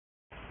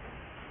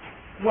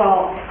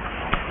Well,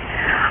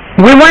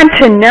 we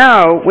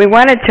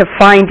wanted to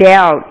find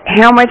out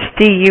how much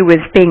DU was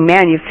being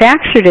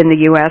manufactured in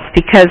the U.S.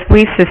 because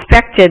we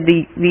suspected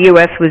the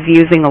U.S. was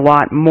using a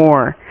lot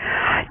more.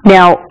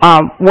 Now,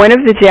 one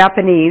of the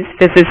Japanese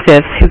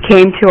physicists who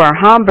came to our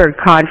Hamburg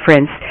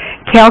conference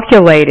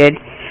calculated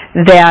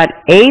that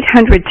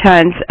 800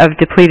 tons of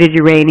depleted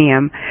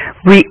uranium,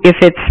 if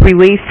it's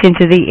released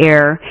into the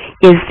air,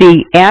 is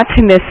the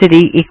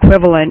atomicity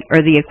equivalent,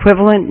 or the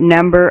equivalent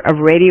number of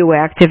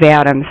radioactive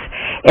atoms,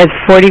 as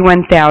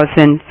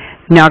 41,000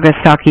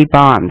 Nagasaki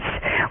bombs.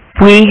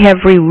 We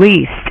have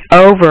released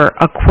over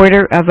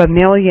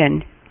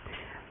 250,000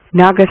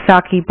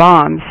 Nagasaki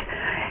bombs,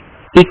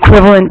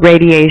 equivalent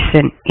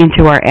radiation,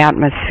 into our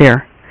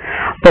atmosphere.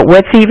 But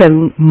what's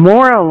even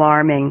more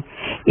alarming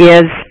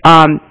is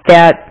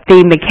that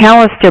the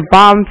McAllister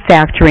bomb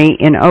factory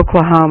in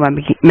Oklahoma,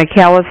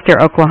 McAllister,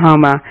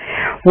 Oklahoma,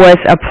 was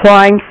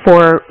applying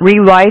for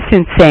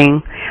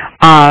relicensing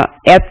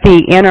at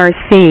the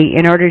NRC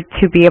in order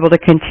to be able to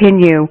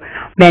continue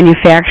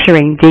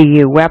manufacturing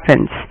DU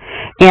weapons.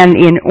 And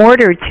in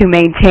order to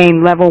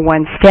maintain level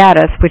 1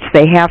 status, which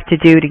they have to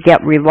do to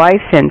get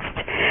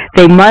relicensed,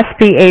 they must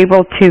be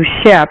able to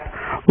ship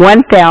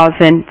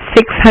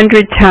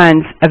 1,600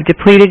 tons of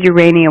depleted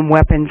uranium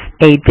weapons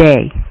a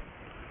day.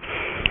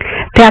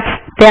 That's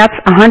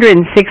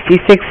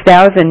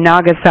 166,000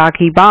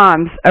 Nagasaki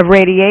bombs of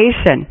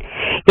radiation.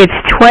 It's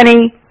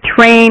 20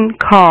 train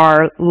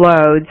car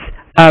loads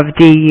of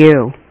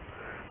DU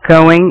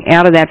going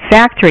out of that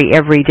factory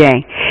every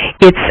day.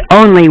 It's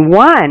only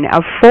one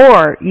of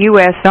 4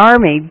 U.S.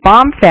 Army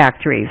bomb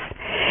factories.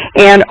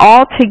 And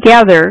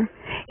altogether,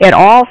 at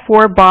all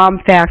 4 bomb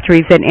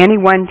factories at any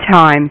one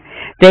time,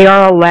 they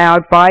are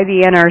allowed by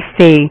the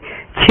NRC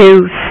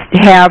to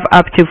have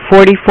up to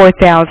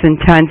 44,000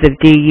 tons of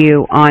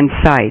DU on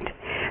site.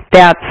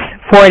 That's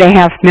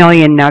 4.5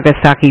 million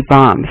Nagasaki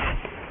bombs.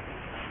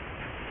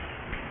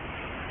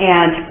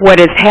 And what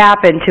has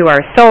happened to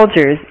our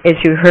soldiers, as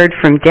you heard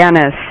from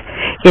Dennis,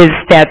 is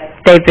that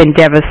they've been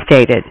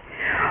devastated.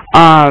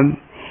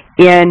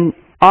 In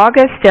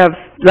August of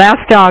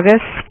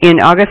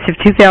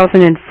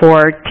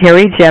 2004,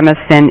 Terry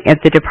Jemison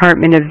at the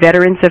Department of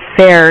Veterans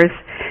Affairs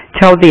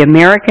told the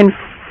American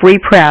Free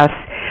Press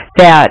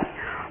that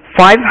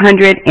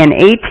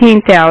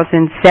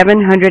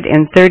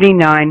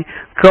 518,739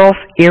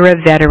 Gulf-era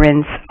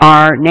veterans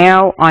are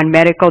now on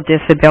medical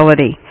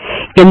disability.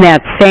 In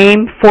that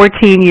same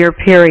 14-year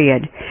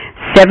period,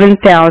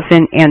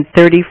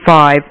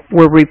 7,035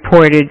 were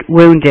reported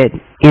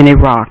wounded in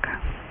Iraq.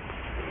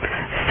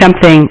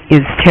 Something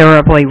is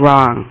terribly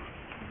wrong.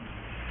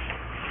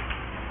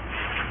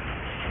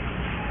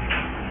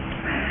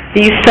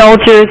 These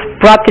soldiers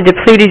brought the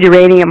depleted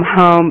uranium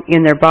home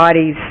in their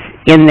bodies,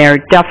 in their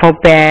duffel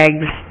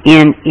bags,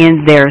 in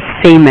their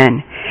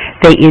semen.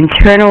 They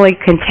internally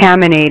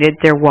contaminated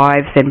their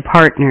wives and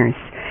partners.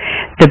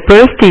 The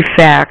birth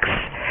defects,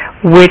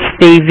 which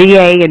the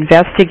VA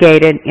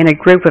investigated in a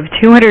group of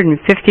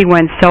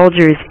 251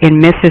 soldiers in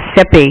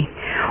Mississippi,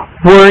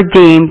 were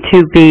deemed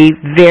to be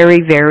very,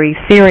 very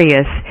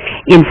serious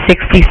in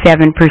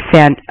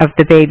 67% of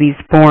the babies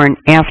born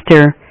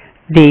after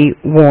the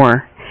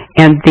war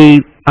and the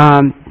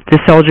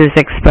soldiers'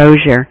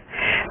 exposure.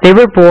 They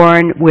were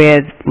born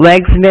with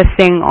legs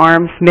missing,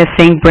 arms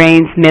missing,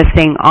 brains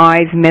missing,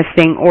 eyes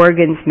missing,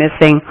 organs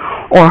missing,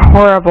 or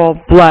horrible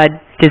blood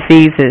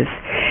diseases.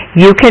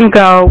 You can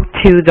go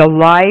to the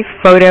live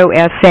photo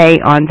essay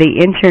on the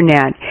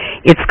internet.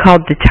 It's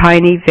called The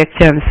Tiny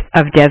Victims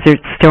of Desert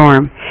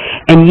Storm.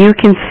 And you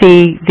can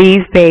see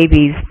these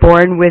babies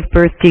born with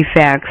birth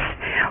defects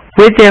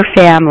with their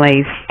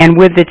families and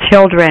with the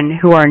children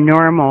who are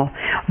normal,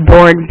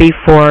 born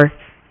before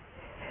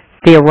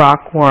the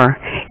Iraq War.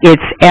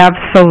 It's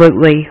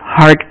absolutely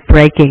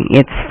heartbreaking.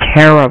 It's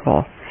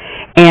terrible.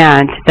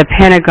 And the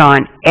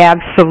Pentagon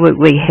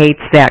absolutely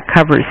hates that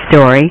cover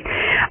story.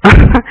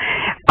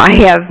 I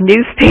have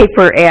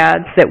newspaper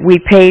ads that we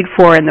paid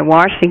for in the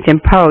Washington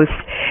Post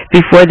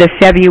before the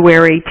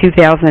February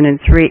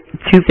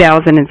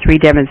 2003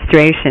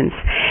 demonstrations,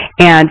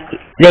 and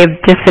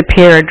they've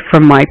disappeared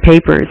from my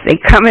papers. They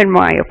come in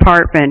my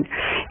apartment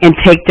and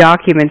take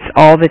documents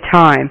all the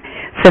time.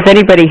 So if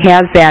anybody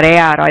has that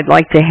ad, I'd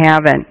like to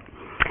have it.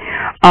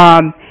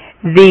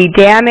 The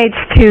damage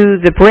to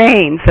the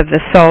brains of the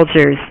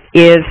soldiers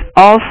is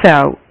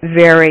also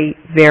very,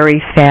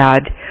 very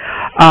sad.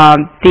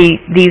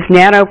 These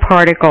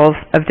nanoparticles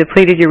of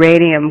depleted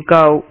uranium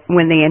go,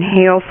 when they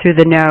inhale through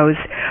the nose,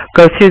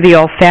 go through the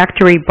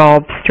olfactory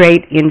bulb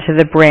straight into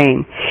the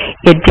brain.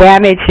 It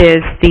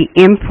damages the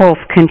impulse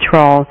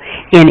control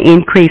and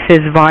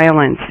increases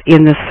violence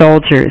in the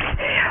soldiers.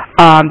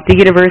 The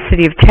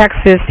University of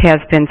Texas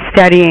has been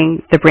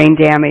studying the brain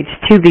damage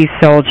to these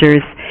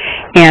soldiers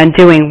and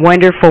doing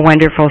wonderful,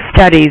 wonderful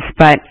studies,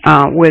 but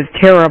with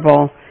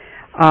terrible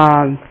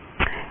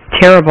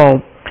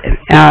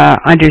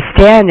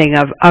understanding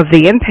of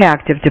the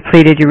impact of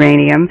depleted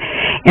uranium.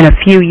 And a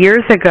few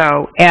years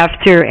ago,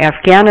 after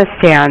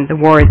Afghanistan, the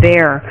war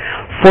there,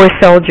 4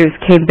 soldiers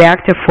came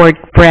back to Fort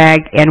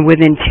Bragg, and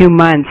within 2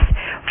 months,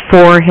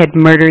 4 had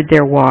murdered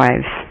their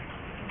wives.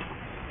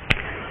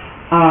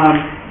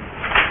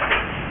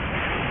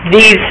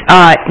 These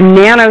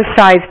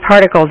nano-sized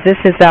particles, this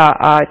is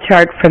a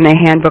chart from the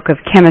Handbook of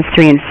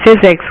Chemistry and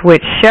Physics,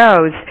 which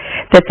shows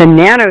that the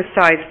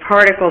nano-sized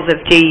particles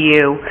of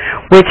DU,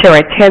 which are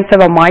 1/10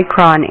 of a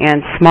micron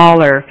and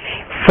smaller,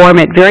 form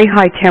at very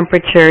high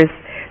temperatures.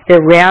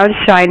 They're round,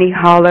 shiny,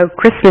 hollow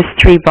Christmas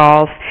tree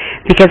balls,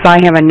 because I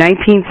have a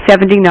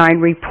 1979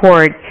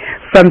 report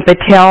from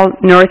Battelle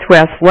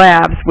Northwest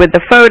Labs with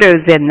the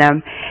photos in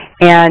them.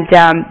 And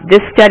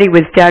this study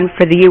was done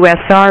for the U.S.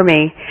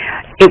 Army.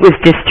 It was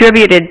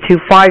distributed to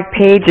 5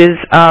 pages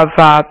of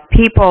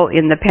people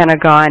in the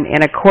Pentagon,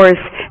 and of course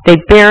they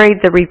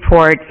buried the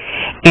report,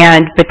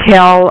 and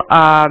Battelle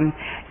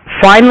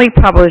finally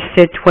published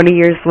it 20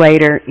 years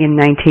later in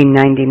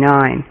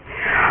 1999.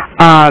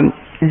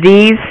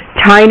 These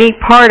tiny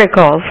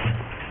particles,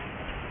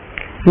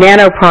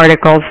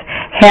 nanoparticles,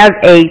 have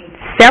a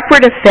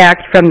separate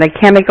effect from the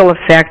chemical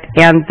effect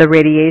and the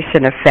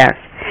radiation effect.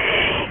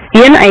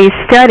 In a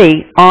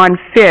study on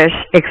fish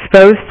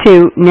exposed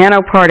to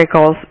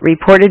nanoparticles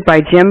reported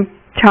by Jim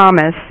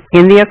Thomas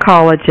in The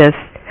Ecologist,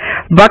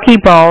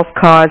 buckyballs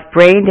cause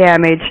brain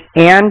damage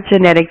and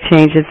genetic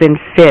changes in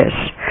fish.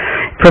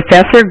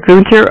 Professor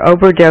Gunther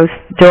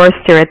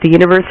Oberdorster at the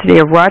University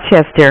of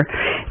Rochester,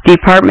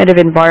 Department of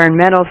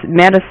Environmental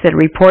Medicine,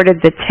 reported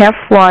that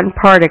Teflon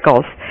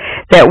particles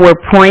that were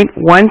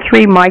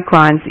 0.13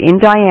 microns in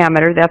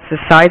diameter, that's the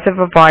size of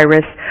a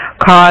virus,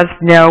 caused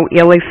no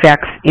ill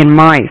effects in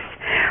mice.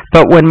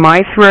 But when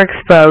mice were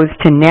exposed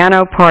to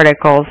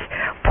nanoparticles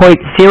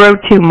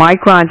 0.02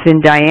 microns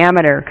in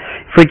diameter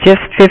for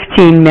just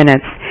 15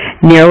 minutes,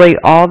 nearly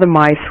all the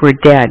mice were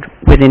dead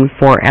within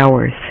 4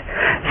 hours.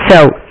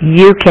 So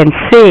you can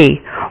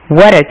see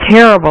what a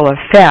terrible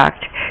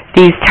effect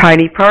these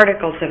tiny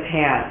particles have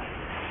had.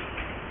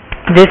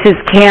 This is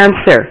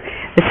cancer.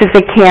 This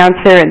is a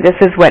cancer, and this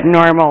is what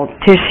normal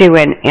tissue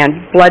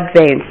and blood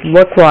veins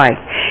look like.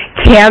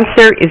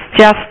 Cancer is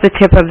just the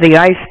tip of the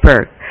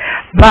iceberg.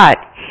 But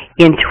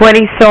in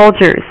 20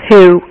 soldiers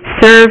who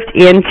served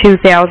in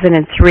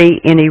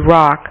 2003 in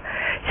Iraq,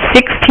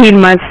 16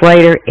 months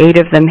later, 8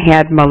 of them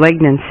had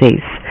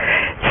malignancies.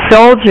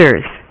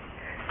 Soldiers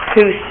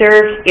who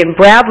served in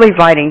Bradley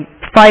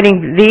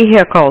fighting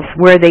vehicles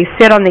where they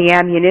sit on the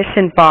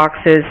ammunition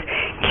boxes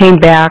came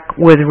back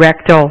with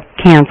rectal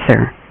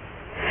cancer,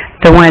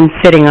 the one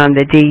sitting on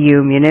the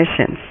DU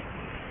munitions.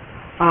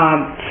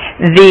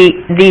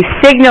 The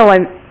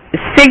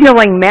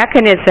signaling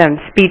mechanisms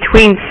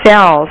between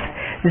cells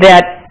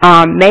that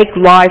make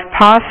life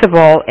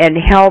possible and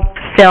help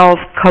cells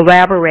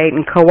collaborate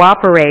and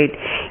cooperate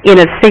in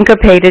a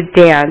syncopated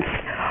dance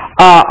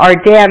are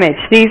damaged.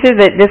 This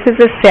is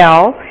a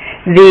cell.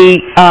 The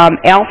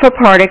alpha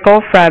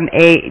particle from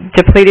a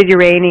depleted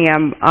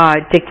uranium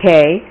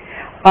decay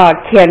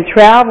can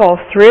travel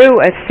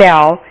through a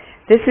cell.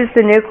 This is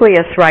the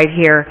nucleus right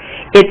here.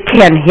 It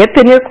can hit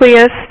the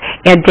nucleus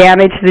and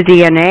damage the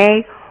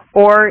DNA,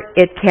 or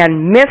it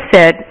can miss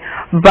it,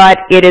 but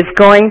it is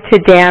going to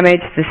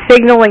damage the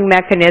signaling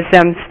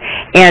mechanisms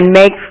and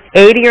make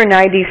 80 or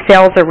 90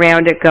 cells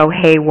around it go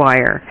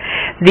haywire.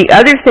 The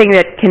other thing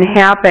that can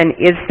happen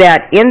is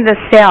that in the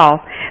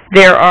cell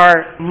there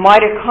are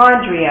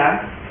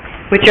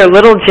mitochondria, which are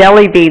little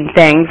jelly bean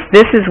things.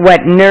 This is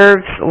what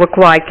nerves look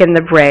like in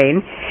the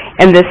brain.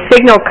 And the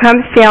signal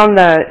comes down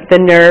the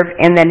nerve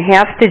and then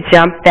has to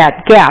jump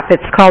that gap.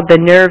 It's called the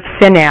nerve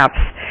synapse.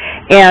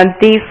 And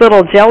these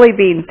little jelly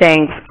bean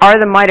things are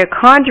the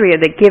mitochondria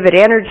that give it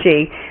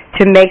energy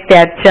to make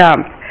that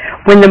jump.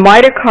 When the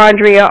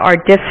mitochondria are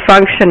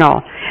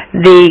dysfunctional,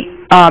 the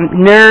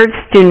nerves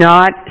do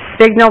not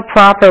signal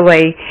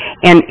properly,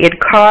 and it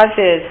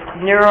causes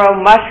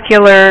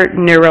neuromuscular,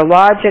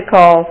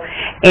 neurological,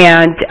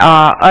 and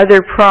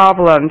other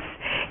problems.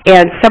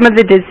 And some of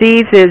the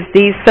diseases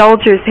these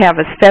soldiers have,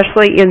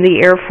 especially in the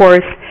Air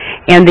Force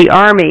and the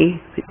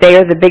Army, they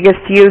are the biggest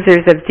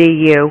users of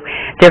DU.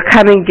 They're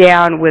coming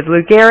down with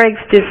Lou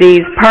Gehrig's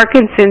disease,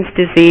 Parkinson's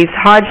disease,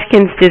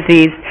 Hodgkin's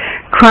disease,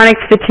 chronic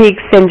fatigue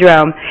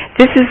syndrome.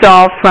 This is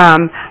all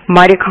from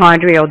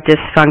mitochondrial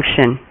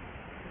dysfunction.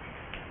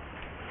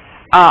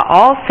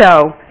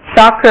 Also,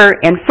 soccer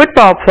and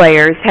football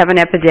players have an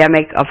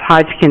epidemic of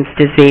Hodgkin's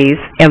disease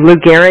and Lou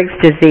Gehrig's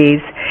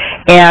disease,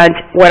 and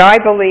what I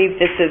believe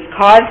this is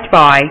caused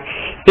by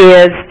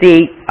is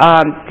the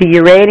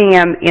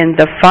uranium in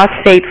the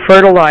phosphate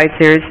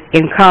fertilizers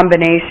in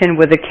combination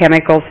with the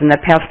chemicals and the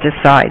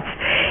pesticides.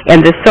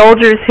 And the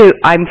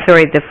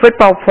the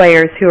football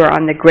players who are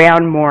on the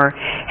ground more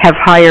have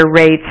higher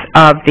rates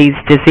of these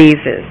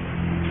diseases.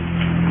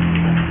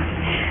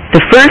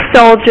 The first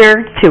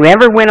soldier to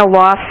ever win a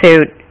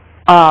lawsuit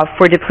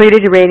for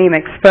depleted uranium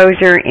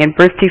exposure and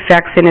birth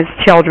defects in his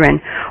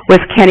children was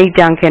Kenny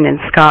Duncan in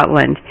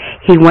Scotland.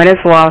 He won his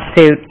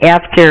lawsuit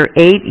after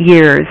 8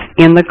 years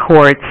in the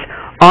courts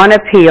on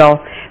appeal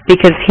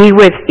because he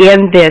was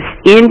in this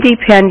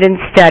independent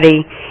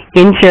study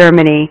in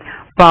Germany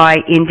by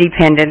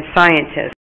independent scientists.